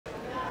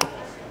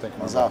Thank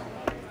you. Mazal.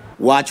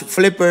 Watch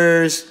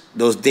flippers.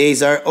 Those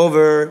days are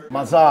over.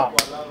 Mazal.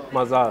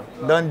 Mazal.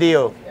 Done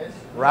deal.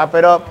 Wrap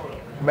it up.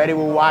 Ready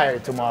with wire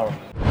tomorrow.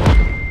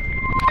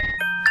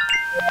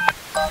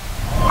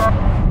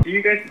 Do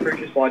you guys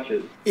purchase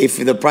watches? If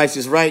the price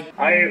is right.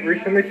 I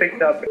recently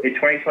picked up a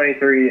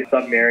 2023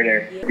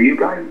 Submariner. Do you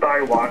guys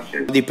buy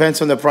watches?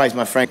 Depends on the price,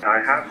 my friend.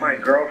 I have my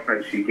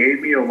girlfriend. She gave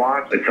me a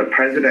watch. It's a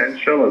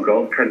presidential, a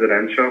gold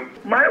presidential.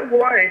 My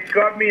wife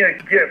got me a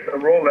gift, a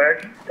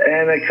Rolex,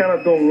 and I kind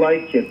of don't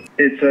like it.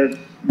 It's a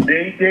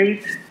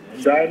day-date,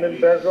 diamond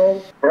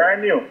bezel,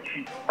 brand new.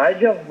 I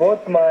just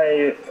bought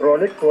my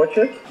Rolex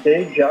watches,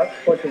 they just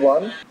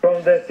 41,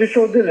 from the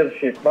official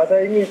dealership, but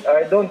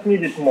I don't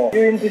need it more.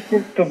 You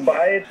interested to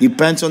buy it?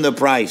 Depends on the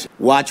price.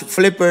 Watch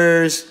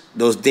flippers.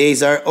 Those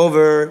days are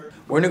over.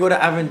 We're gonna go to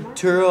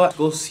Aventura,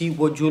 go see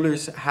what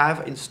jewelers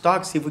have in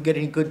stock, see if we get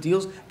any good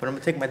deals. But I'm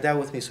gonna take my dad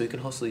with me so he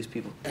can hustle these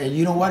people. And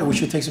you know what? We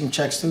should take some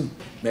checks too.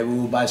 Maybe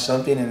we'll buy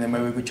something and then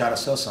maybe we could try to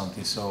sell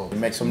something. So we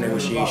make some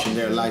negotiation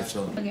there live.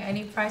 So Okay,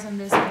 any price on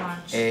this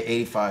watch?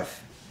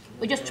 85.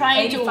 We're just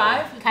trying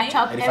 85? to catch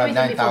up 85,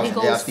 everything before he 9,000.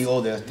 goes. Yeah, that's the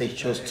oldest. They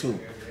chose 2.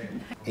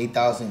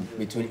 8,000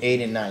 between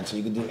 8 and 9. So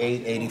you could do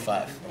 8,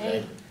 85.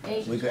 Okay?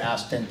 Eight. We could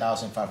ask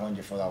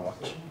 10,500 for that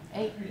watch.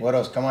 8. What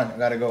else? Come on, I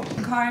gotta go.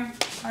 Card.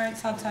 Alright,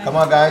 it's outside. Come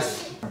on,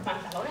 guys.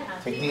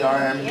 Take the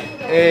RM.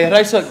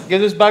 Raisa,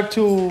 give this back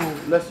to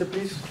Lester,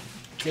 please.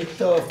 Take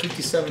the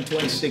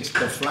 5726,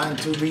 the flying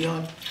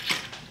tourbillon,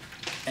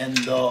 and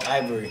the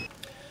ivory.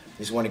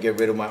 Just want to get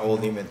rid of my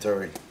old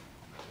inventory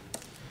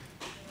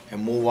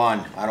and move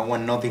on. I don't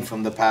want nothing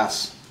from the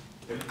past.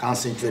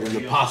 Concentrate on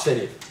the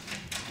positive.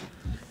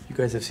 You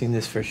guys have seen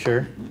this for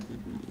sure.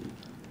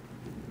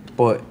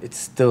 But it's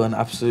still an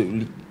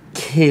absolutely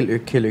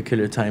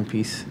killer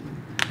timepiece.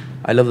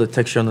 I love the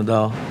texture on the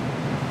dial.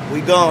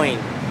 We going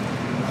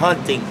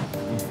hunting.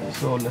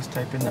 So let's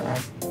type in the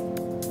app.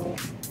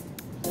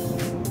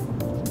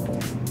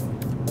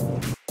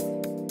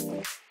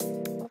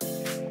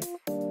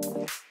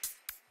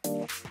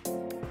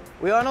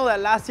 We all know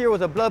that last year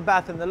was a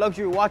bloodbath in the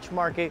luxury watch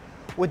market,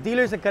 with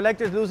dealers and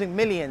collectors losing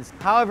millions.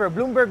 However,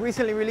 Bloomberg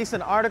recently released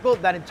an article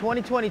that in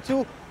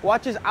 2022,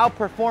 watches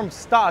outperformed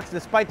stocks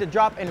despite the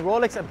drop in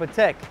Rolex and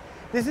Patek.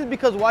 This is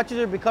because watches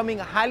are becoming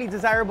highly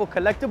desirable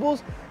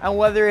collectibles, and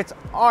whether it's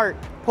art,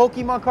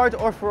 Pokemon cards,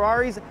 or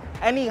Ferraris,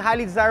 any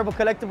highly desirable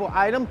collectible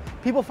item,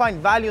 people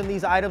find value in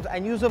these items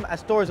and use them as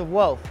stores of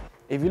wealth.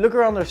 If you look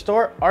around their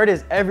store, art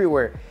is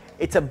everywhere.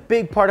 It's a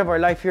big part of our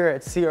life here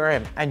at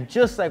CRM, and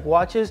just like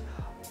watches,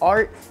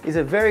 art is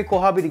a very cool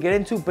hobby to get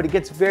into, but it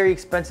gets very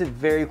expensive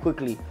very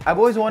quickly. I've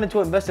always wanted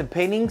to invest in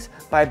paintings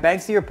by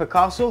Banksy or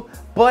Picasso,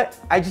 but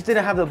I just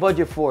didn't have the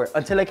budget for it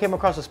until I came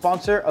across a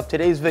sponsor of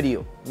today's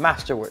video,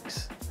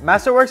 Masterworks.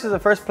 Masterworks is the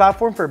first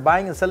platform for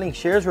buying and selling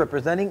shares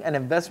representing an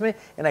investment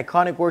in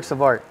iconic works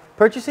of art.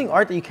 Purchasing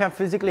art that you can't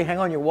physically hang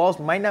on your walls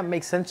might not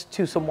make sense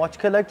to some watch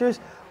collectors,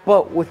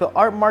 but with the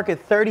art market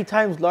 30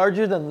 times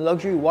larger than the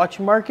luxury watch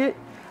market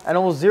and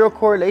almost zero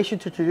correlation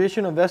to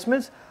traditional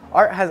investments,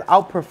 art has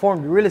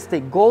outperformed real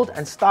estate, gold,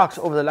 and stocks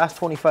over the last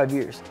 25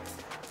 years.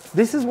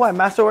 This is why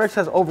Masterworks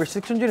has over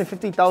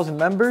 650,000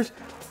 members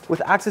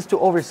with access to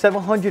over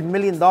 $700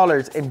 million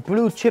in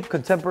blue chip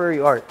contemporary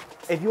art.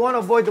 If you want to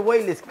avoid the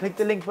waitlist, click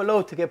the link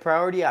below to get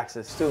priority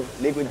access. To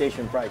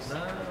liquidation price.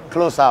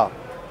 Close out.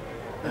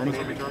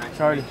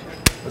 Charlie,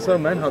 what's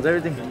up, man? How's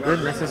everything?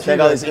 Good. Nice to see you. Check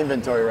out this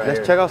inventory right here.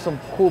 Let's check out some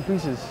cool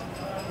pieces.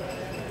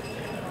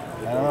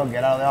 I don't know,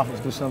 get out of the office,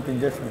 do something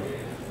different.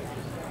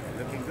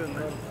 Looking good,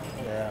 man.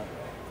 Yeah.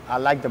 I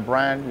like the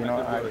brand, you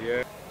know.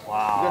 Yeah.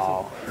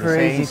 Wow.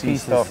 Crazy Insane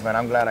pieces. stuff, man.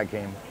 I'm glad I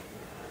came.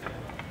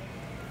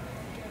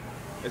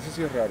 Ese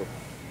sí es raro.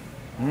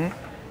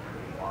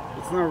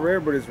 It's not rare,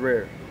 but it's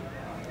rare.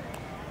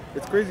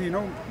 It's crazy, you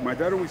know. My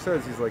dad always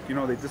says, he's like, you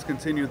know, they just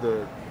discontinued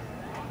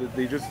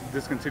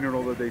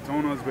all the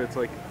Daytonas, but it's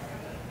like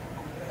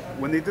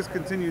when they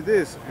discontinued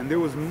this, and there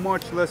was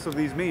much less of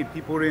these made,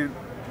 people didn't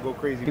go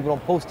crazy. People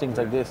don't post things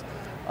like this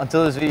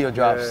until this video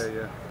drops.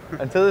 Yeah.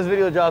 Until this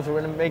video drops,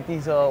 we're gonna make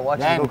these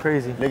watches go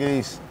crazy. Look at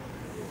these.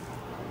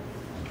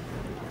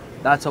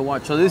 That's a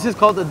watch. So this is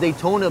called the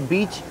Daytona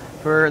Beach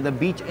for the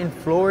beach in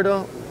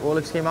Florida.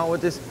 Rolex came out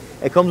with this.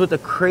 It comes with a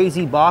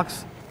crazy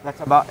box.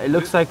 That's about. It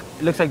looks like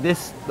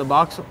this. The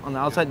box on the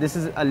outside. This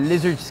is a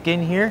lizard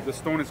skin here. The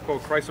stone is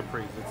called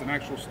chrysoprase. It's an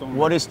actual stone.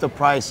 What is the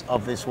price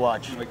of this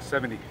watch? Like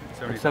 70.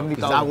 Is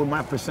that with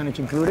my percentage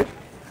included?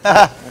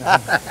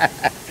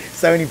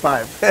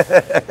 75.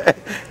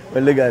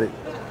 But look at it.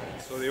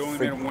 So they only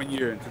made them 1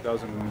 year in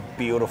 2001.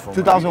 Beautiful.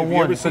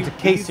 2001. So it's a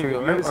K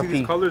serial. If you ever see Or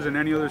these P. colors in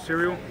any other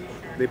cereal,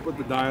 they put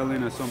the dial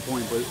in at some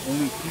point, but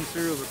only P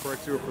cereals are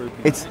correct cereal for the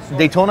P. It's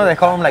Daytona. They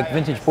call them like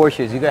vintage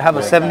Porsches. You could have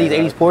a 70s,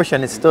 80s Porsche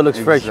and it still looks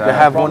fresh. You could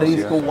have one of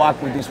these. Go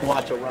walk with this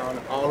watch around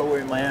all over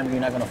in Miami. You're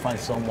not gonna find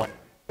someone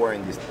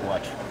wearing this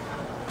watch.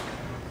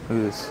 Look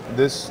at this.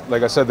 This,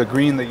 like I said, the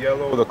green, the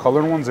yellow, the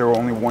colored ones, they were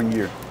only 1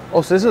 year.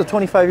 Oh, so this is a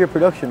 25-year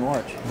production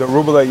watch. The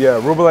Rubelite, yeah,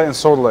 Rubelite and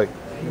Sodalite.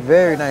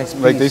 Very nice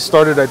piece. Like they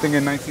started, I think,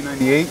 in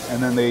 1998,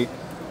 and then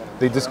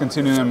They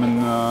discontinued them in,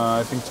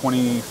 I think,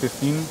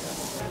 2015.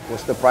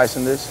 What's the price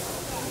on this?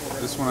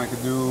 This one I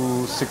could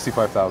do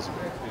 65,000.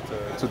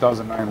 It's a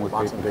 2009 with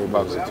Box and paper. paper.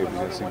 Box and paper,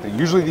 yeah, same thing.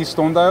 Usually these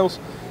stone dials,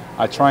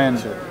 I try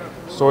and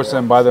source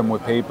and buy them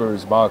with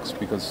papers, box,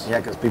 because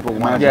Yeah, because people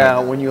want Yeah,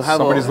 when you have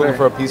somebody's looking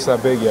for a piece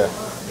that big, yeah.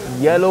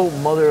 yellow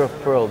mother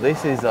of pearl.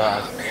 This is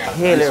a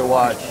killer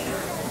watch.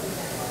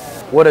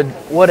 What a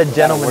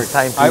gentleman's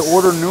timepiece. I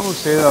order new,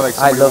 say that like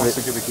somebody love wants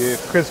it. to give a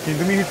gift. Chris, can you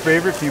do me a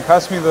favor? Can you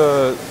pass me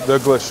the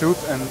Glashute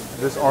and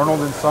this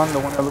Arnold and Son, the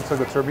one that looks like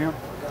a tourbillon?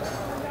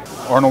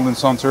 Arnold and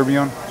Son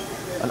tourbillon.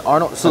 An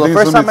Arnold. So I the think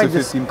it's first time I limited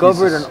to 15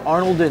 discovered pieces. an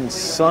Arnold and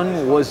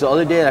Son was the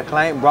other day. A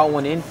client brought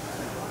one in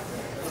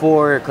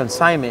for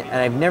consignment, and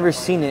I've never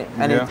seen it.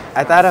 And Yeah.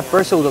 I thought at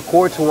first it was a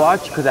quartz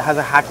watch because it has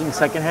a hacking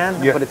second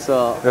hand, Yeah. but it's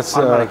That's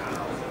automatic.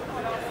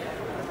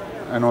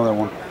 I know that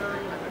one.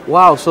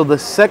 Wow, so the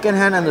second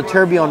hand and the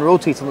tourbillon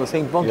rotates on the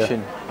same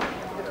function.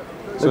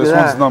 So Look this at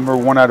one's that. number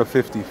 1 out of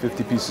 50.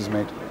 50 pieces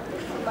made.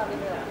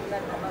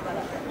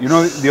 You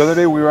know, the other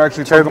day we were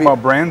actually talking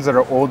about brands that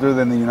are older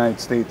than the United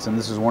States, and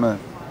this is one of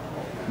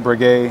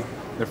Breguet.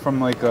 They're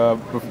from like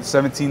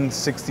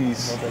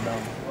 1760s.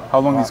 How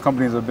long these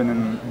companies have been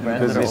in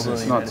business?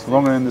 It's nuts.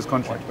 Longer than this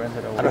country.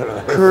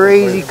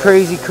 Crazy,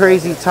 crazy,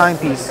 crazy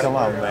timepiece. Come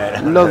on,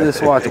 man. Love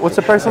this watch. What's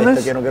the price on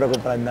this? No quiero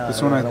comprar nada.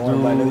 This one I No voy a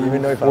do vender,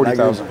 even though if I like it,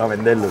 40,000. para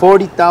venderlo.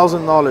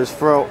 $40,000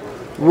 for a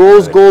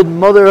rose gold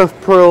mother of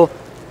pearl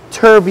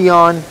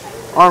tourbillon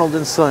Arnold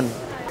and Son.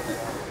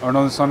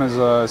 Arnold and Son is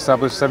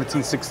established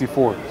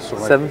 1764, so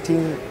like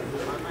 17.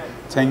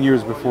 10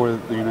 years before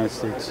the United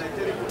States.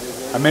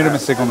 I made a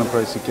mistake on the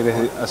price. Si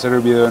quieres hacer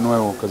el video de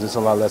nuevo, because it's a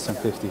lot less than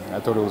 50. I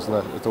thought it was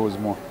less. I thought it was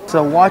more.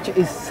 So watch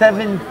is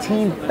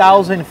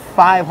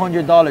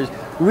 $17,500.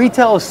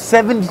 Retail is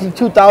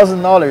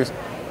 $72,000.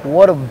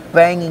 What a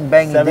banging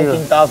deal.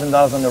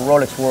 $17,000 on the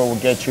Rolex world will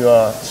get you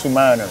a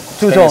Submariner.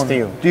 Two-tone.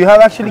 Steel. Do you have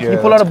actually, can you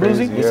Yeah, pull out a that's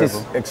bluesy? crazy. This Yeah,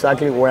 is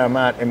exactly where I'm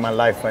at in my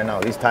life right now.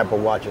 These type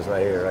of watches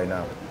right here, right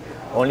now.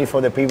 Only for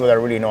the people that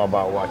really know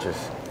about watches.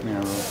 Yeah,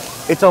 bro.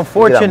 It's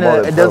unfortunate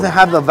mother it pearl. doesn't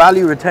have the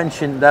value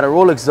retention that a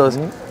Rolex does.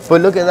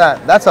 But look at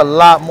that. That's a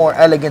lot more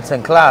elegance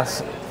and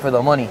class for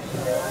the money.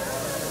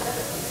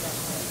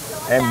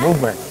 And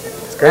movement.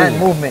 It's crazy. And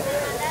movement.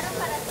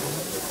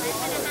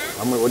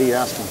 What are you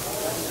asking?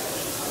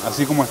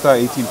 Así como está,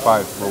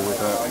 18.5, bro.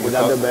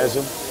 Without the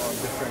bezel?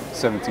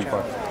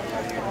 17.5.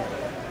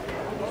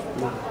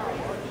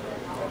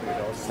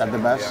 Is that the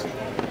best?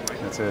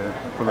 That's it.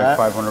 For like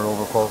 500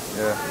 overcall.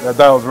 Yeah, that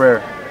dial's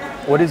rare.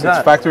 What is It's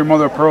that? factory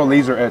mother of pearl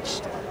laser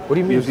etched. What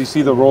do you mean? If you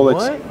see the Rolex,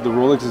 What? the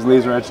Rolex is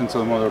laser etched into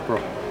the mother of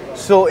pearl.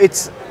 So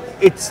it's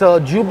a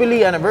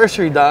Jubilee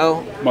anniversary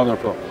dial. Mother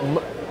of pearl.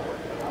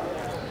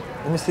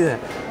 Let me see that.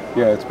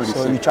 Yeah, it's pretty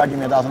So sick. you charging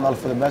me $1,000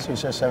 for the bezel? You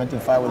said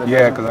 75 with the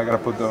Yeah, bezel? because I gotta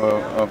put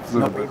the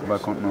little bit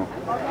back on. No,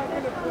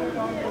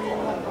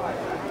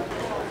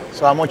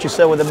 So how much you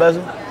said with the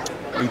bezel?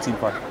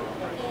 18.5.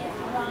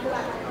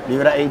 Leave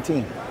it at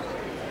 18.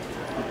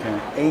 Okay.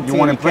 18, You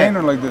want you it plain can't.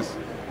 or like this?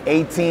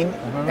 18,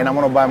 and I'm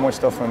gonna buy more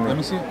stuff from Let you.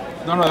 me see.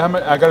 No,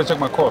 I gotta check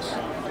my cost.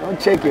 Don't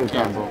check your Yeah,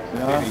 account, bro.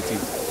 bro. Yeah, 18.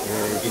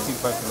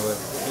 18.5 for the leather.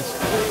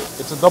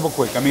 It's a double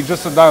quick. I mean,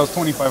 just the dial's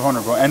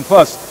 2,500, bro. And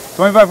plus,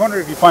 2,500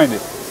 if you find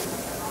it.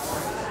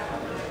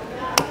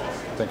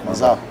 Thank you, my What's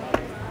brother. up?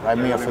 Write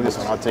me up for this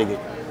one. I'll take it.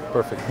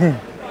 Perfect.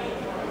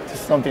 It's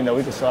something that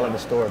we can sell at the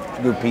store. It's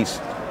a good piece.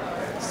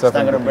 It's not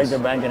 700 gonna break piece. the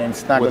bank and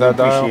it's not With gonna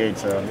that dial? appreciate.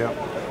 So. Yeah.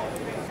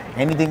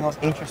 Anything else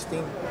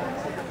interesting?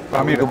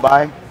 Mira.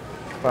 Goodbye.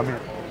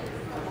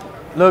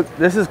 Look,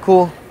 this is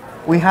cool.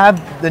 We have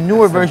the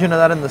newer version of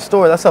that in the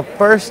store. That's a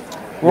first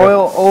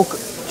Royal Oak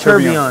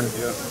tourbillon.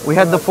 Yeah. We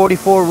had the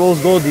 44 rose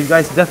gold. You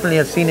guys definitely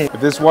have seen it.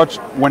 If this watch,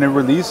 when it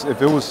released,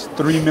 if it was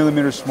 3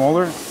 millimeters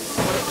smaller,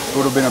 it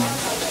would have been a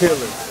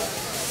killer.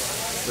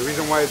 The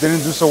reason why it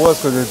didn't do so well is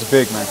because it's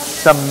big, man.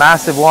 It's a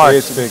massive watch. Yeah,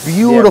 it's big.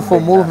 Beautiful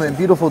Yeah, big, movement,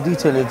 beautiful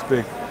detailing. It's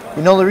big.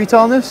 You know the retail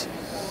on this?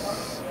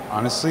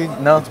 Honestly,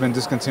 No. it's been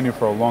discontinued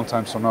for a long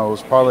time, so no, it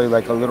was probably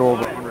like a little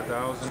over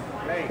 100,000.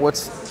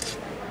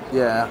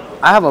 Yeah,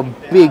 I have a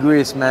big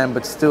wrist, man,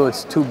 but still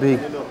it's too big.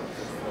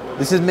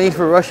 This is made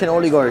for Russian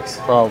oligarchs.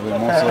 Probably,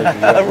 most likely.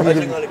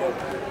 Yeah.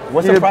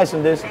 What's the price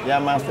on this? Yeah,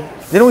 master.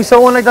 Didn't we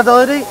sell one like that the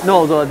other day?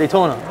 No, the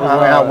Daytona. It was,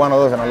 I have one of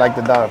those and I like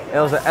the dial. It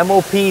was an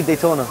MOP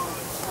Daytona.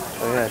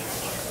 Okay.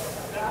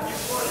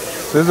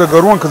 So this is a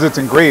good one because it's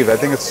engraved. I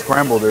think it's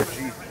scrambled there.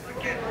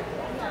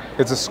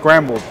 It's a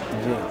scrambled Look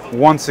how he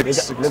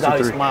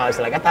 16623. smiles. It's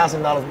like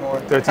 $1,000 more.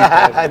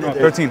 13. No,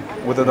 13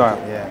 with the dial.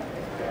 Yeah.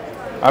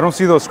 I don't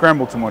see those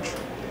scrambled too much.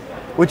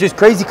 Which is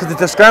crazy because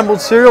it's a scrambled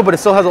serial, but it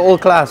still has an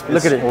old clasp.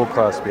 Look at it. Old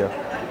clasp, yeah.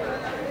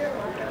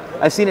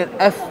 I've seen an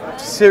F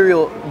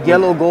serial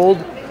yellow gold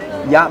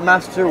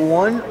Yachtmaster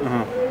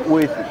 1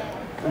 with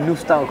new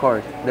style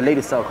card, the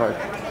latest style card.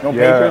 No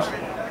Yeah. papers?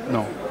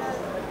 No.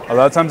 A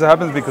lot of times it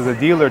happens because the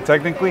dealer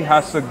technically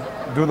has to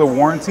do the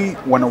warranty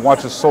when a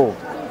watch is sold.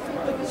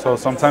 So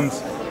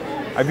sometimes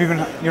I've even,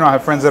 I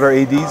have friends that are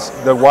ADs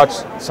that watch,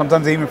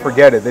 sometimes they even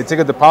forget it. They take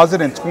a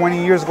deposit and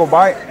 20 years go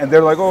by and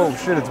they're like, oh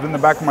shit, it's been in the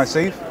back of my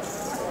safe.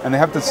 and they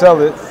have to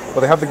sell it,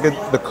 but they have to get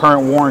the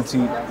current warranty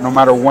no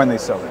matter when they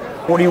sell it.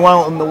 What do you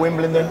want on the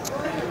Wimbledon?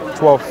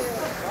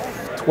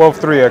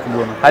 12.3 I can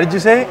do it. How did you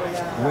say it?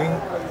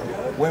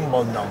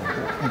 Wimbledon.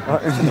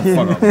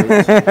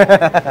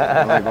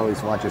 I like all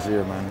these watches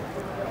here, man.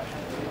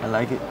 I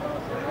like it.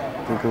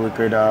 Think we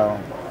could.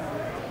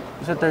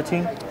 You said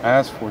 13? I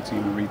asked 14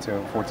 in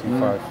retail,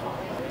 14.5.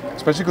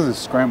 Especially because it's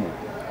scrambled.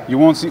 You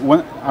won't see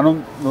when I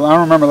don't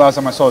remember last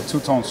time I saw a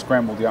two-tone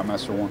scrambled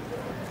Yachtmaster 1.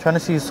 Trying to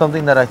see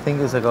something that I think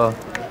is like a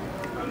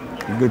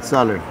Good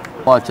seller.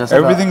 watch. That's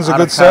Everything's a out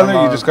good of seller.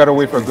 camera. You just gotta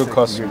wait for a good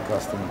customer. Good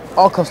customer.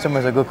 All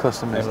customers are good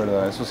customers.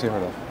 Eso sí es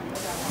verdad.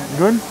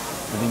 Good? I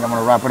think I'm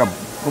gonna wrap it up.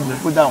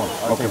 Put that one.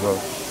 I'll Okay, take bro.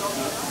 it.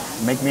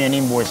 Make me an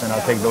invoice and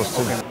I'll take those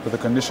two. But the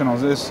condition on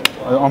this,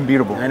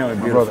 unbeatable. I know, it's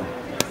my beautiful. brother.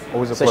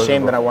 Always a It's a pleasure,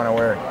 shame bro. that I want to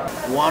wear it.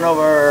 One of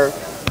our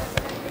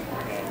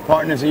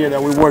partners here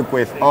that we work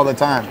with all the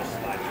time.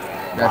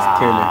 That's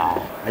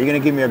killer. Are you gonna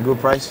give me a good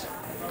price?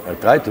 I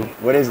try to.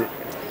 What is it?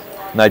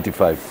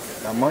 95.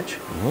 That much?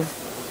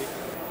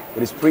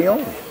 But it's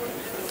pre-owned.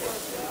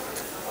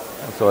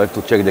 So I have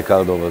to check the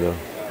card over there.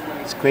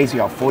 It's crazy.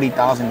 How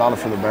 $40,000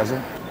 for the bezel.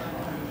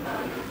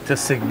 It's a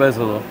sick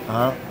bezel though.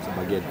 It's a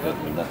baguette, but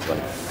that's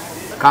right.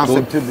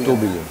 Concept 2 2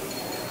 billion.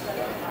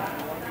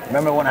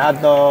 Remember when I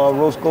had the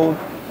rose gold?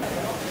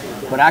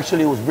 But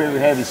actually it was very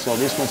heavy, so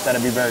this one's gotta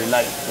be very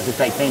light. It's a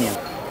titanium.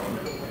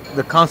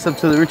 The concept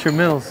to the Richard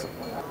Mills.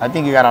 I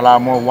think you got a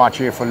lot more watch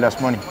here for less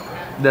money.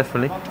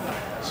 Definitely.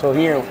 So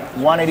here,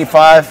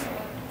 185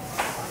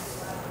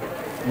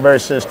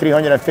 versus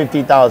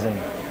 350,000.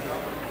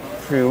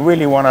 If you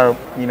really want to,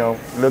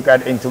 look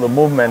at into the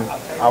movement,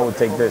 I would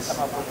take this.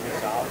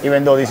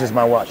 Even though this is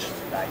my watch.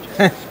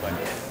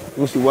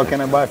 Lucy, what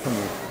can I buy from you?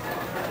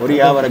 What do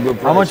you have at a good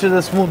price? How much is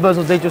the smooth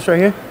bezel date just right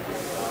here?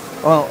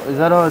 Oh, is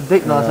that a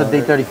date? No, it's a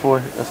date 34.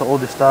 That's an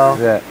older style.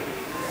 Yeah.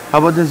 How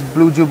about this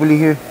blue jubilee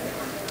here?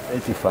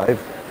 85.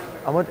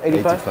 How much?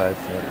 85? 85,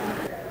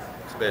 yeah.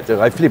 It's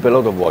better. I flip a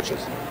lot of watches.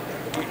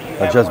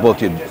 I just bought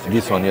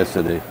this one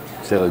yesterday.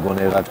 So I'm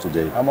gonna arrive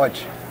today. How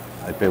much?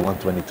 I pay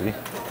 123.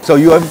 So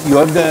you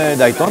have the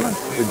Daytona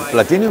with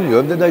platinum? You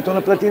have the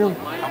Daytona platinum?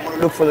 I'm going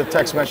to look for the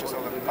text message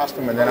of the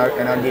customer, then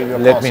I'll give you a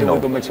Let call. me See if know.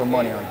 we can make some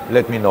money on it.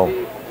 Let me know.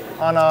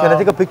 On, Can I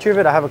take a picture of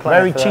it? I have a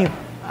client. very for that. cheap.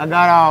 I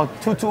got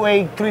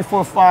 228,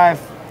 345.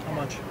 How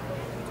much?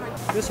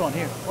 This one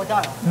here. What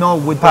dial? No,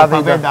 with the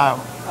Pave Pave dial.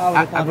 Oh,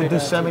 I with would do Pave dial.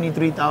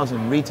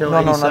 73,000. Retail No,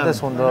 87. not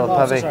this one. The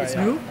Oh, so pave. sorry. It's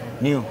new?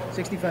 New.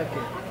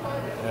 65K.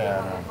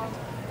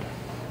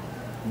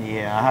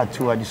 Yeah, I had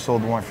two. I just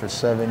sold one for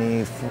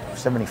 70,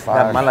 75.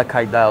 That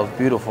malachite dial is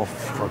beautiful.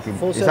 Fucking,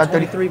 Full is set that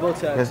 23 both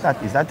sides. Is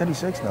that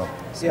 36? No.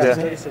 Yeah, it's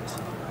 36.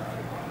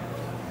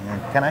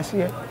 Yeah. Can I see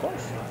it? Of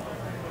course.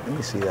 Let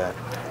me see that.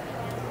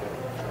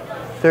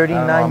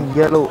 39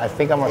 yellow. I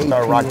think I'm gonna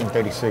start rocking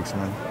 36,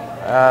 man.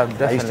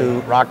 Definitely. I used to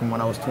rock them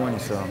when I was 20,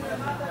 so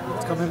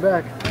It's coming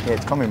back. yeah,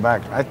 it's coming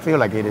back. I feel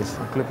like it is.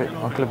 Clip it.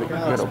 I'll clip it.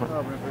 Get it open.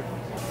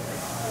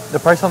 The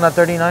price on that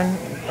 39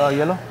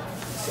 yellow?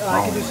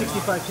 I can do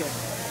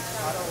 65K.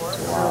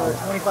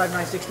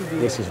 25,960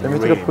 This is Let me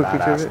really take a quick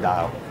picture of badass it.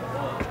 dial.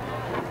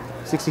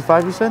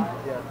 65 you said?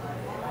 Yeah.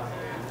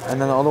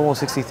 And then the other one was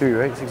 63,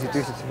 right?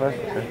 63, 65?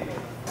 Okay.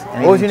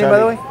 Anything, What was your name, by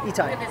the way?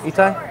 E-Type.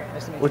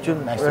 Itai? What's your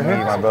Nice to right meet you,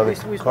 here? my brother.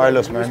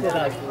 Carlos, man. Too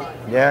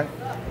Yeah.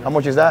 How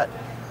much is that?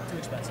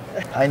 expensive.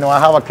 I know. I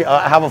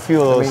have a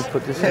few of Let those. me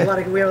put this We have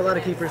in. we have a lot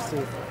of keepers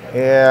too.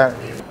 Yeah.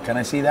 Can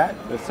I see that?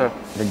 Yes, sir.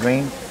 The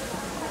green.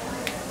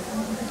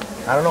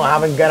 I don't know. I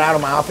haven't got out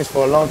of my office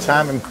for a long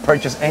time and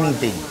purchased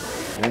anything.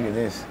 Look at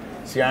this.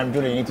 CRM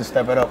Jewelry, you need to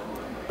step it up.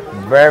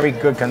 Very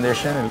good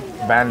condition.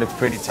 The band looks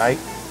pretty tight.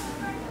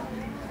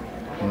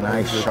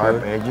 Nice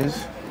sharp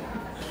edges.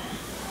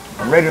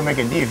 I'm ready to make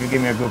a deal if you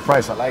give me a good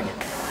price. I like it.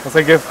 That's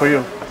a gift for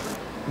you.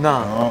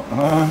 No.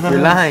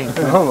 You're lying.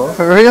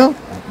 For real?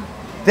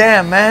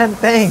 Damn, man.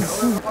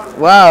 Thanks.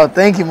 Wow.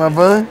 Thank you, my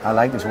brother. I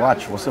like this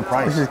watch. What's the This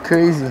price? is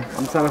crazy.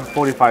 I'm selling for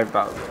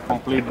 45,000.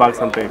 Complete box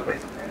and paper.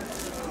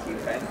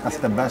 That's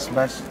the best.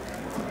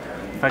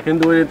 If I can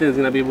do anything, it's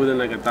gonna be within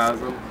like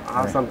 1,000.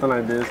 I have something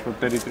like this for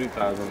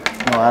 33,000.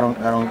 No, I don't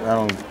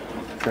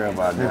care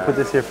about Let me that. put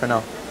this here for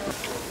now.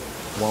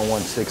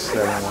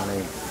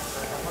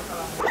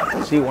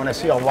 116718. See, when I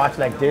see a watch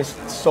like this,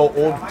 it's so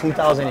old,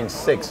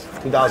 2006,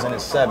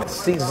 2007,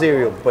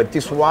 C0, but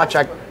this watch,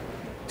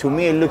 to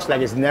me, it looks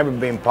like it's never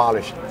been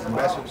polished.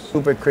 It's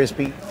super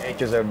crispy,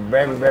 edges are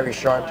very, very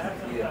sharp,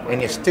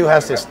 and it still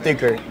has the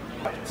sticker.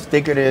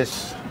 Sticker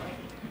is,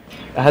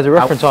 It has a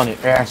reference on it.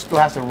 yeah, it still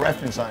has a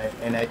reference on it,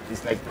 and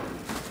it's like,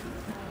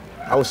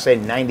 I would say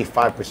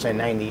 95%,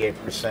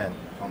 98%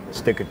 on the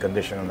sticker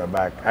condition on the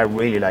back. I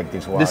really like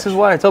this watch. This is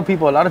why I tell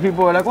people, a lot of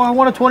people are like, oh, I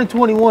want a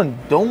 2021.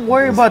 Don't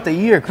worry about the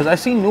year, because I've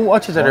seen new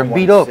watches that are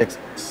beat up. You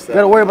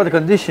gotta worry about the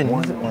condition.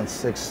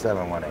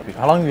 116718.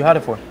 How long have you had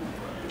it for?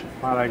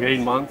 About like 8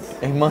 months.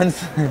 8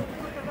 months?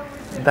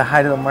 The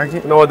height of the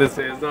market? You know what they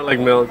say? It's not like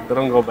milk. They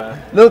don't go bad.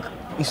 Look,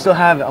 you still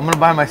have it. I'm gonna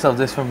buy myself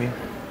this from you.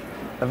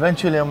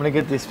 Eventually, I'm gonna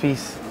get this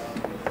piece.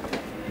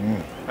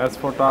 That's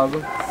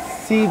 4,000.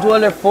 Sea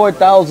Dweller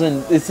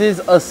 4000. This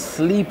is a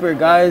sleeper,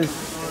 guys.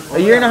 A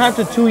year and a half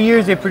to 2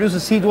 years, they produce a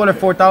Sea Dweller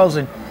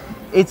 4000.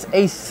 It's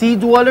a Sea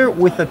Dweller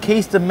with the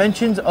case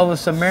dimensions of a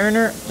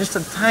Submariner, just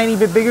a tiny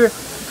bit bigger.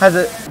 Has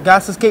a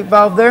gas escape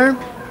valve there.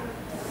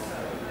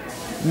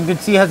 You can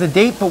see it has a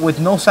date, but with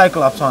no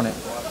Cyclops on it.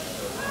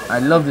 I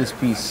love this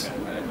piece.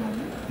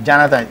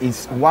 Jonathan,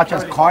 is watch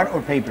as card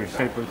or papers?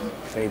 Papers.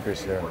 Papers,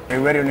 sir. Are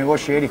you ready to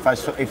negotiate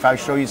if I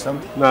show you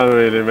something? Not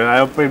really, man.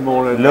 I paid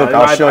more than Look, that.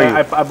 I'll show you.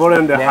 I bought it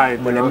in the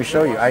height. But let me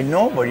show you. I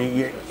know, but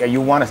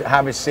you want to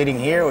have it sitting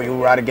here, or you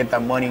would rather get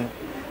that money?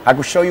 I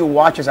could show you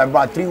watches. I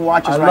brought 3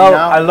 watches right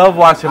now. I love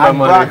watching my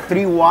money. I brought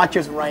 3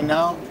 watches right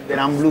now that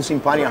I'm losing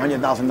probably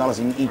 $100,000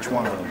 in each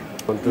one of them.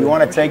 You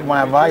want to take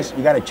my advice?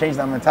 You got to change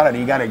that mentality.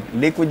 You got to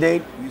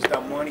liquidate, use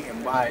that money,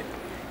 and buy it.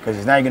 Because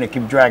it's not going to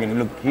keep dragging.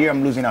 Look, here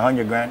I'm losing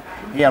 100 grand.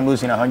 Here I'm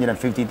losing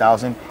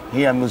 150,000.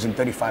 Here I'm losing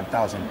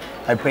 35,000.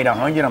 I paid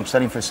 100. I'm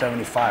selling for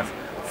 75.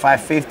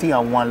 550. I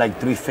want like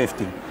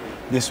 350.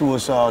 This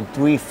was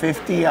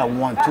 350. I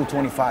want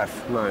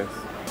 225. Nice.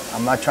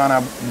 I'm not trying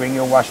to bring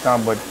your watch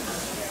down, but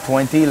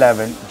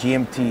 2011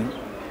 GMT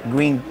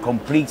green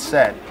complete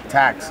set,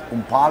 tax,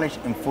 unpolished,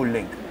 and full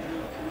link.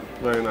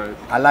 Very nice.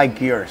 I like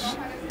yours.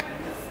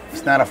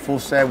 It's not a full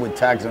set with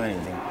tags or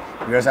anything.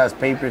 Yours has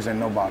papers and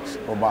no box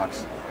or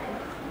box.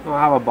 No,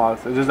 I have a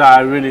box. It's just that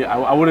I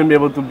wouldn't be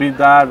able to beat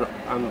that.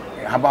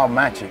 How about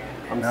match it?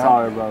 I'm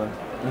sorry, brother.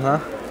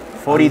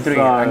 43.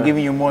 I'm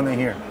giving you more than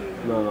here.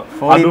 No.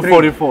 I'll do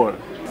 44.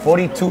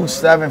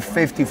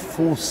 42,750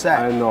 full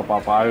set. I know,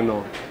 Papa. I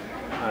know.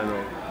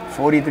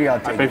 43. I'll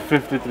take. I paid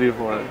 53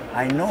 for it.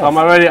 I know. So I'm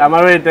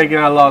already taking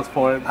a loss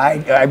for it.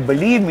 I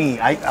believe me.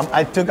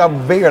 I took a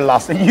bigger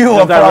loss than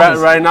you.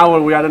 Right now, where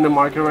we are in the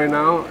market right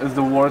now is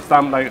the worst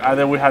time. Like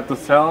either we had to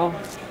sell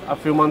a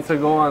few months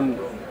ago and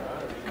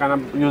kind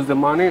of use the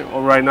money,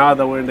 or right now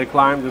that we're in the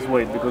climb, just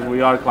wait because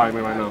we are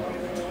climbing right now.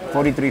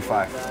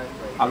 43.5.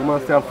 I'm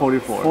gonna say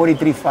 44.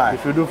 43.5.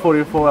 If you do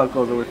 44, I'll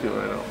close it with you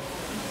right now.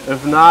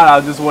 If not,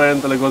 I'll just wait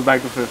until it goes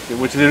back to 50,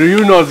 which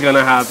you know is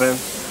gonna happen.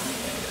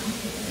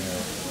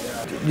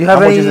 You have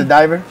How much is the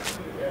diver?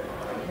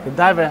 The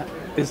diver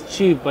is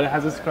cheap, but it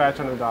has a scratch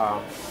on the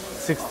dial.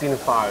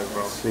 16.5,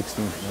 bro.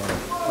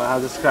 16.5. But it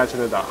has a scratch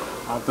on the dial.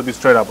 I have to be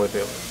straight up with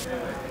you.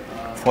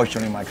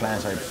 Fortunately, my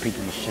clients are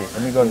picky as shit.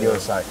 Let me go to the other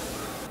side.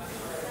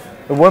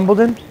 The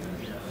Wimbledon?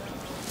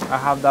 I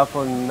have that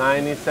for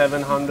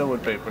 9,700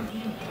 with paper.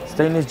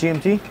 Stainless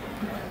GMT?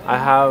 I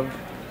have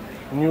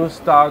new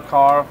stock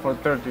car for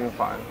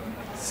 13.5.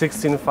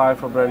 16.5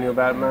 for brand new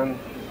Batman,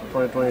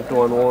 2022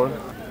 onward.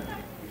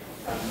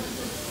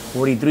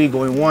 43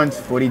 going once,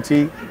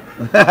 42.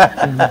 Like,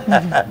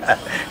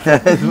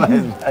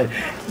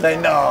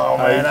 no,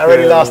 man, I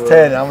already lost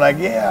 10. I'm like,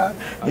 yeah.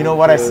 You know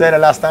what I said the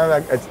last time?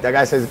 Like, the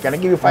guy says, can I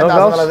give you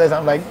 $5,000?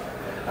 I'm like,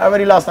 I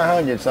already lost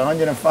 100, so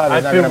 105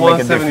 is not going to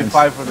make a difference.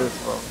 I paid $175 for this,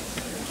 bro.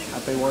 I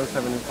paid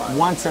 $175.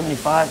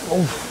 175?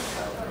 Oof.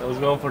 I was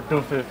going for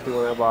 $250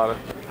 when I bought it.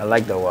 I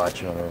like the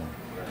watch.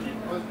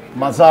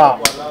 Mazar.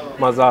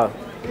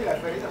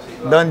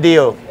 Done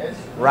deal.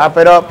 Wrap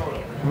it up.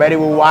 Ready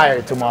with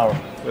wire tomorrow.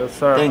 Yes,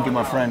 sir. Thank you,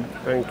 my friend.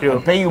 Thank you.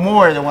 I'll pay you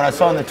more than what I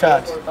saw in the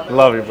chats.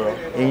 Love you, bro.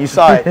 And you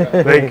saw it.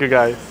 Thank you,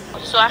 guys.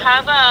 So I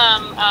have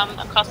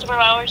a customer of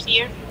ours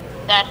here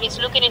that he's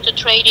looking into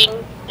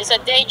trading. It's a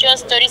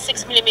Datejust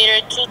 36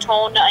 millimeter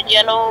two-tone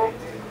yellow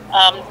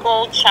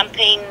gold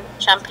champagne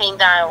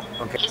dial.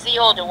 Okay. It's the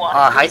older one.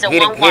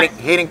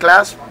 Hidden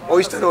class,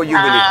 oyster or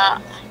Jubilee?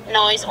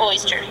 No, it's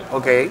oyster.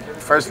 Okay.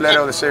 First letter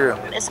of the serial.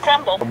 It's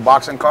scramble.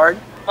 Box and card?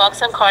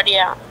 Box and card,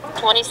 yeah.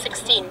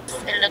 2016.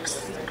 It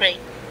looks great.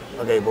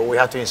 Okay, but we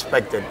have to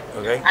inspect it,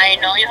 okay? I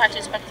know you have to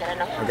inspect it, I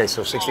know. Okay,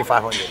 so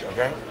 6,500,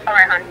 okay? All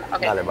right, hon.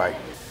 Okay. Dale, bye.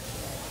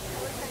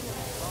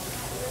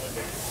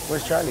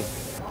 Where's Charlie?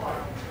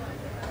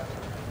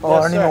 Oh,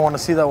 I don't even want to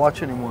see that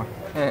watch anymore.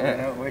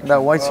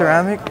 That white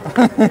ceramic?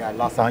 Yeah, I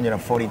lost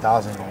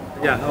 140,000.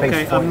 Yeah,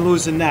 okay, I'm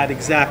losing that,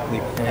 exactly.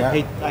 Yeah.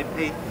 I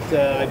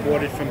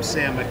bought it from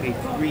Sam, I paid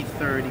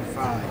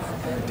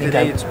 $335.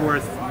 Today it's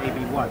worth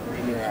maybe what,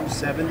 maybe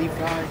 $275?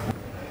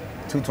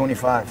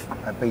 225.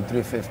 I paid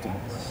 350.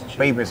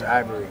 Papers,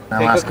 ivory.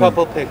 Take a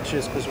couple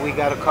pictures, because we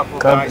got a couple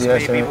guys,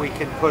 yes, maybe sir. we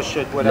can push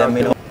it without Let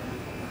me know.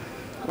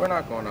 We're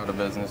not going out of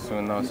business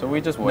soon though, so we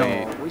just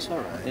wait. No, we saw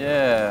right.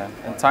 Yeah,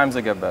 and times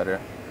will get better.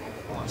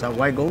 Is that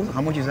white gold?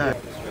 How much is that?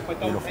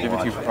 Give it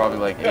to you for probably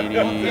like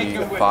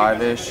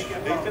 85-ish,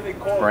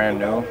 brand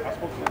new.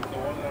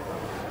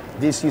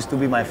 This used to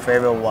be my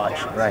favorite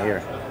watch right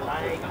here,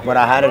 but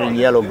I had it in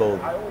yellow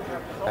gold.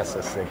 That's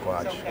a sick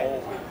watch.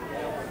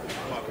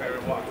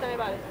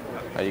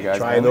 How you guys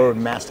Tridor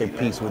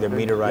masterpiece with a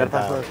meteorite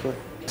dial.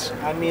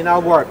 I mean,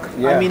 I'll work.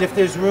 Yeah. I mean, if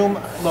there's room,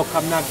 look,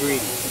 I'm not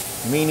greedy.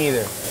 Me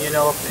neither. You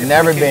know, if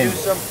Never we can been.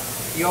 do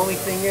the only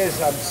thing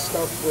is I'm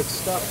stuck with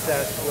stuff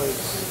that was...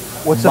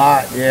 What's the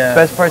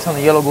best price on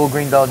the yellow gold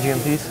green dial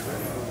GMTs?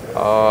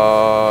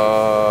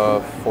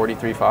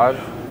 43.5.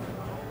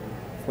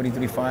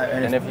 43.5.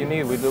 And if you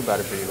need, we do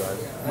better for you guys.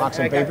 Box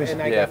and papers?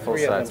 And I Yeah, got full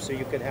 3 of them, sets. so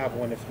you could have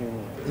one if you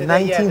need.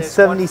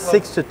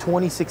 1976 to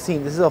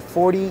 2016. This is a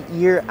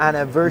 40-year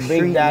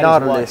anniversary Big Daddy's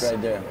Nautilus. watch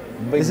right there.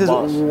 Big This is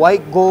boss.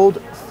 white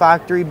gold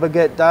factory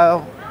baguette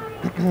dial,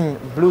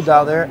 blue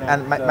dial there,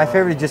 and my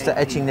favorite is just the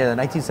etching there,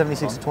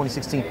 1976 to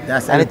 2016.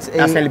 That's and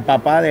el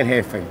papá del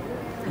jefe.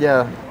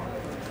 Yeah.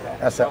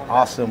 That's an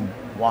awesome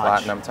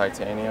watch. Platinum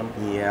titanium.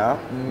 Yeah.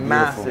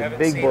 Massive,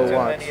 big boy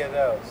watch. Many of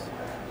those.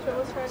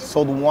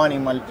 Sold one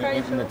in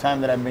the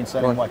time that I've been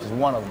selling watches.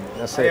 One of them.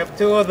 That's I it. have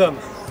 2 of them.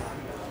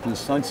 Your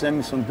son sent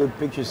me some good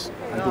pictures.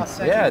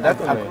 Yeah,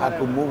 definitely. I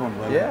could move them,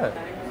 brother. Yeah.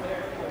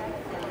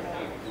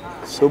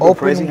 Super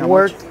pricing, Open how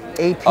worked much?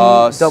 AP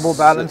double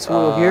balance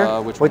wheel here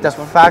which with one, the this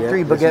one?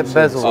 factory Yeah, this baguette one's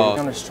bezel.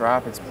 On the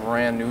strap, it's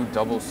brand new,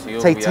 double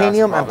sealed.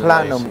 Titanium and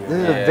platinum. This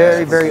is a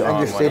very, very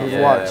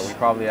understated watch. Yeah, we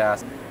probably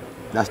asked.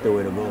 That's the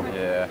way to go.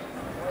 Yeah.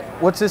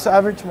 What's this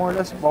average, more or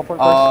less, ballpark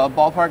price?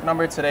 Ballpark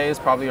number today is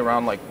probably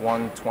around like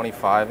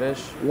 125-ish.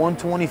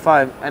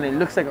 125, and it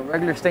looks like a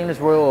regular stainless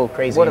royal oak.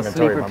 Crazy What a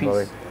inventory, sleeper my piece.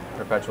 brother.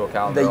 Perpetual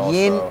calendar The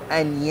yin also.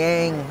 and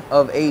yang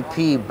of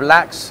AP,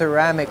 black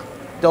ceramic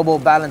double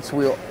balance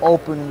wheel,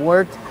 open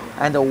worked,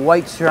 and a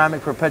white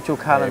ceramic perpetual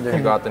calendar.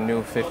 You got the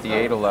new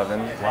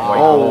 5811.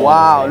 Oh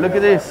wow, look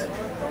at this.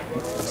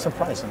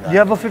 Surprising. Do you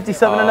have a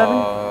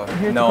 5711?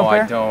 Here to No, I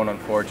compare? don't,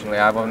 unfortunately.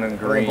 I have one in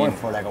What are they going green.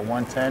 for, like a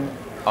 110?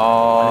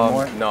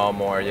 More? No,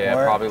 more, yeah,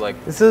 More? probably like.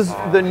 This is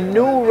the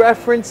new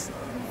reference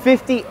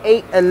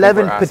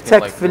 5811 People are asking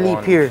Patek like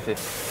Philippe here.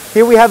 150.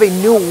 Here we have a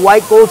new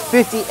white gold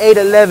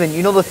 5811.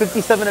 You know the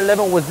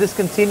 5711 was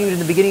discontinued in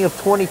the beginning of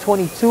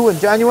 2022 in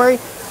January,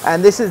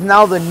 and this is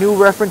now the new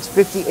reference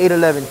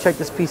 5811. Check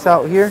this piece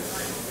out here.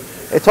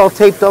 It's all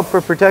taped up for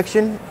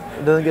protection.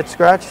 It doesn't get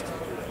scratched.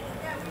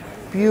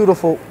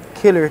 Beautiful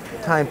killer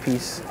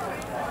timepiece.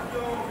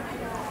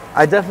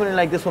 I definitely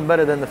like this one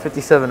better than the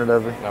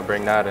 5711. I'll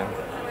bring that in.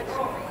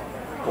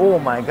 Oh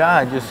my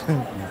God, just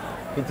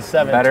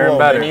 57, Better and 12,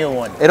 better. the new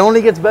one. it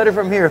only gets better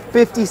from here.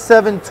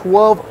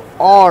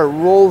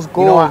 5712R rose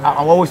gold. You know,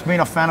 I've always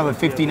been a fan of the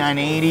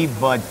 5980,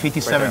 but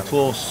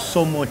 5712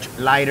 so much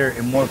lighter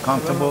and more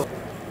comfortable.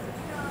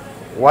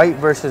 White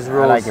versus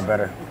rose. I like it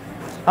better.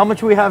 How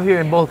much we have here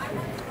in both?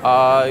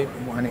 I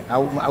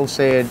would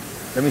say,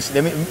 let me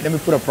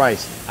put a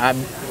price. I'm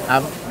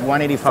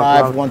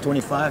 185,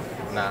 125.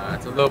 Nah,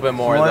 it's a little bit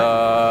more. More?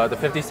 The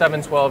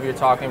 5712, you're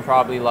talking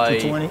probably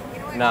like 220?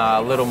 Nah,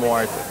 a little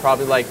more. It's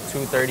probably like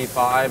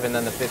 235, and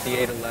then the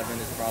 5811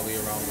 is probably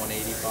around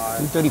 185.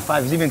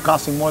 235 is even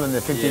costing more than the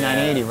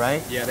 5980,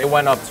 right? Yeah, they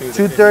went up to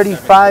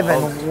 235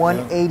 and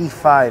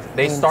 185.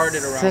 They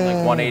started around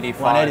like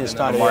 185. 180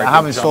 started. I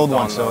haven't sold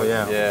one, so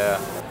yeah. Yeah.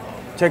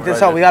 Check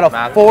this out. We got a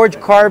forged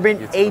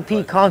carbon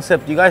AP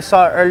concept. You guys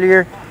saw it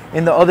earlier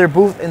in the other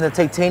booth in the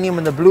titanium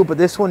and the blue, but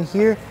this one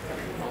here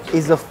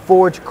is a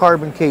forged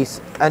carbon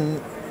case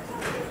and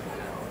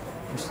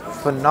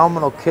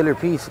phenomenal killer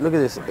piece. Look at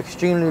this,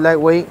 extremely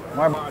lightweight.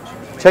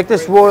 Check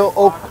this royal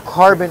oak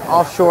carbon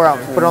offshore out.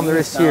 Put it on the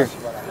wrist here.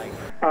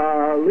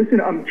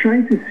 Listen, I'm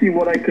trying to see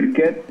what I could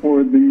get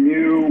for the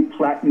new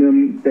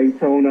platinum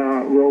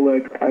Daytona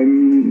Rolex. I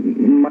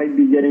might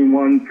be getting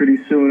one pretty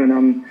soon, and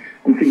I'm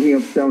thinking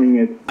of selling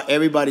it.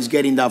 Everybody's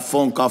getting that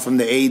phone call from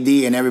the AD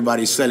and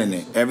everybody's selling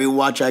it. Every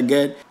watch I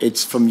get,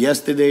 it's from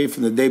yesterday,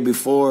 from the day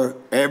before.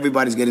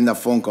 Everybody's getting that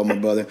phone call, my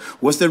brother.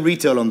 What's the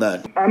retail on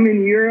that? I'm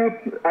in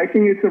Europe. I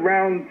think it's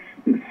around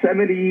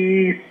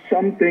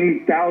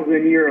 70-something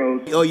thousand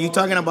euros. Oh, you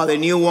talking about the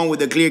new one with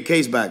the clear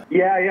case back?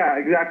 Yeah,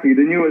 exactly.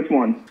 The newest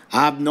one.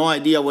 I have no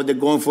idea what they're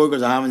going for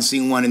because I haven't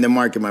seen one in the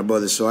market, my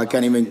brother. So I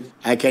can't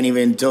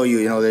even tell you.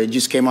 You know, they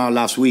just came out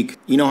last week.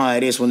 You know how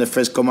it is when they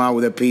first come out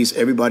with a piece.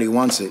 Everybody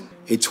wants it.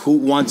 It's who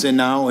wants it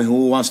now and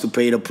who wants to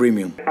pay the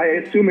premium. I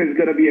assume it's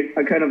going to be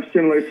a kind of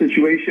similar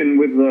situation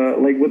with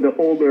the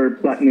older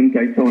platinum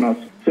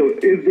Daytonas. So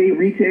if they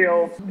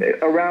retail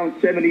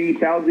around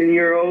 70,000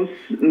 euros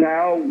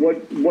now,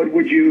 what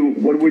would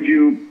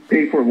you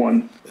pay for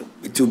one?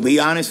 To be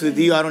honest with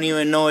you, I don't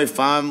even know if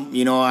I'm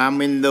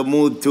in the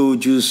mood to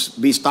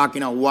just be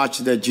stocking a watch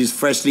that just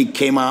freshly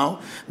came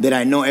out, that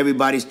I know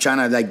everybody's trying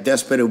to like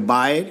desperate to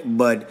buy it,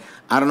 but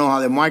I don't know how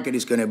the market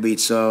is going to be.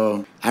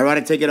 So I'd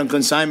rather take it on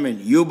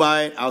consignment. You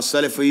buy it, I'll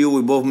sell it for you.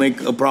 We both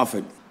make a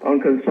profit. On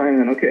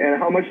consignment, okay. And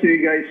how much do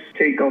you guys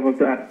take off of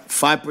that?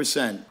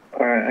 5%.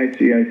 All right, I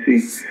see.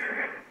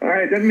 All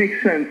right, that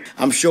makes sense.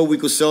 I'm sure we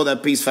could sell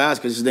that piece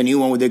fast because it's the new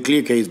one with the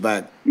clear case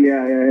back.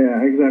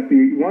 Yeah,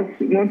 exactly.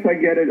 Once I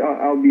get it,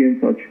 I'll be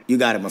in touch. You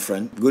got it, my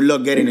friend. Good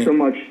luck getting it. Thanks so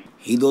much.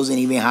 He doesn't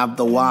even have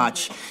the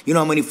watch. You know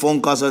how many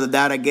phone calls of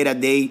that I get a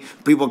day?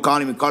 People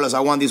calling me, Carlos,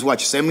 I want this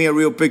watch. Send me a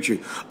real picture.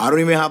 I don't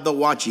even have the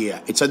watch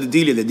yet. It's at the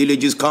dealer. The dealer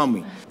just called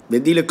me. The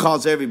dealer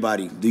calls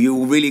everybody. Do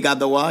you really got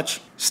the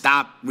watch?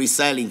 Stop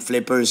reselling,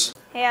 flippers.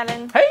 Hey,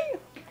 Alan. Hey,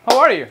 how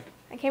are you?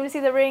 I came to see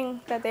the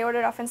ring that they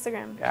ordered off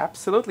Instagram.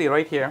 Absolutely,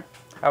 right here.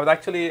 I was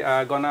actually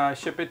gonna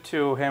ship it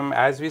to him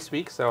as we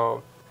speak,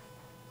 so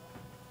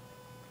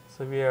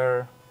we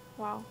are...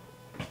 Wow.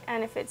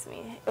 And it fits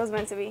me. It was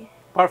meant to be.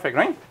 Perfect,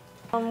 right?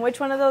 Which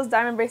one of those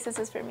diamond bracelets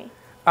is for me?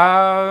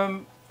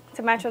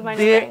 To match with my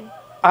new ring.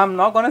 I'm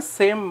not gonna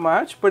say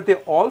much, but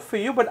they're all for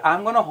you. But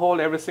I'm gonna hold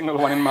every single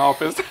one in my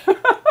office.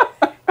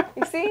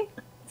 You see?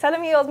 Tell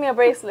him he owes me a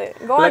bracelet.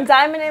 Go on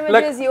Diamond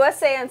Images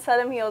USA and tell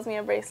him he owes me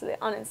a bracelet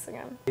on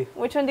Instagram.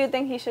 Which one do you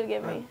think he should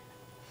give me?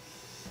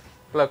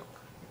 Look,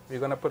 we're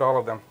gonna put all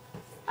of them.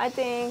 I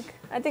think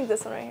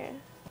this one right here.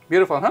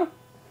 Beautiful, huh?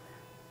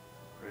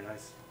 Very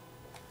nice.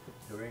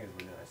 The ring is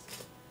really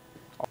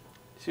nice.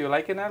 So you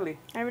like it, Natalie?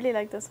 I really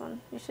like this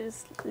one. You should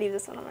just leave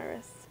this one on my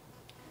wrist.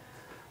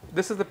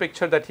 This is the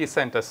picture that he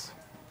sent us.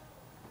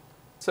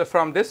 So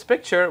from this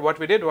picture, what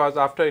we did was,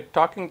 after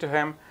talking to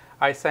him,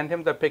 I sent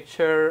him the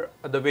picture,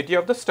 the video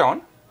of the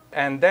stone,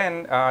 and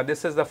then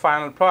this is the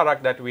final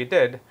product that we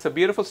did. It's a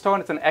beautiful stone.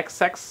 It's an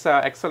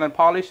XX, excellent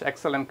polish,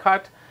 excellent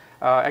cut,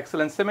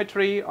 excellent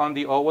symmetry on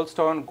the oval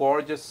stone,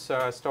 gorgeous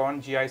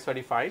stone, GI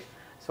certified.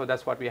 So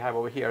that's what we have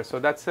over here. So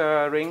that's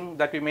a ring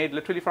that we made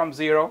literally from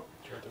zero,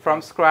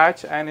 from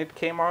scratch, and it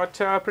came out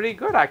pretty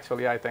good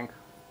actually, I think.